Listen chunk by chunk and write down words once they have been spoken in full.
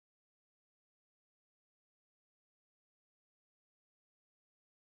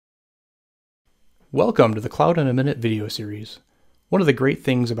Welcome to the Cloud in a Minute video series. One of the great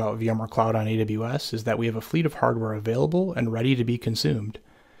things about VMware Cloud on AWS is that we have a fleet of hardware available and ready to be consumed.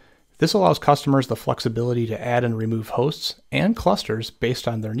 This allows customers the flexibility to add and remove hosts and clusters based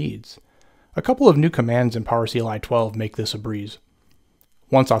on their needs. A couple of new commands in PowerCLI 12 make this a breeze.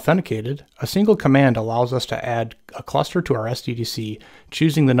 Once authenticated, a single command allows us to add a cluster to our SDDC,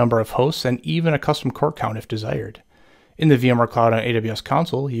 choosing the number of hosts and even a custom core count if desired. In the VMware Cloud on AWS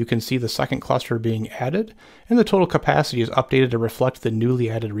console, you can see the second cluster being added, and the total capacity is updated to reflect the newly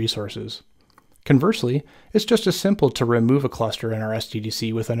added resources. Conversely, it's just as simple to remove a cluster in our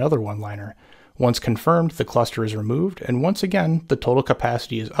SDDC with another one-liner. Once confirmed, the cluster is removed, and once again, the total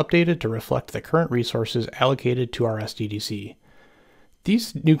capacity is updated to reflect the current resources allocated to our SDDC.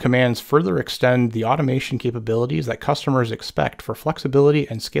 These new commands further extend the automation capabilities that customers expect for flexibility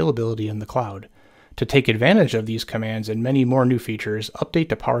and scalability in the cloud. To take advantage of these commands and many more new features, update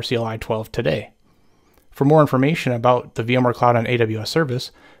to PowerCLI 12 today. For more information about the VMware Cloud on AWS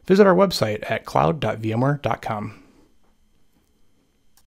service, visit our website at cloud.vmware.com.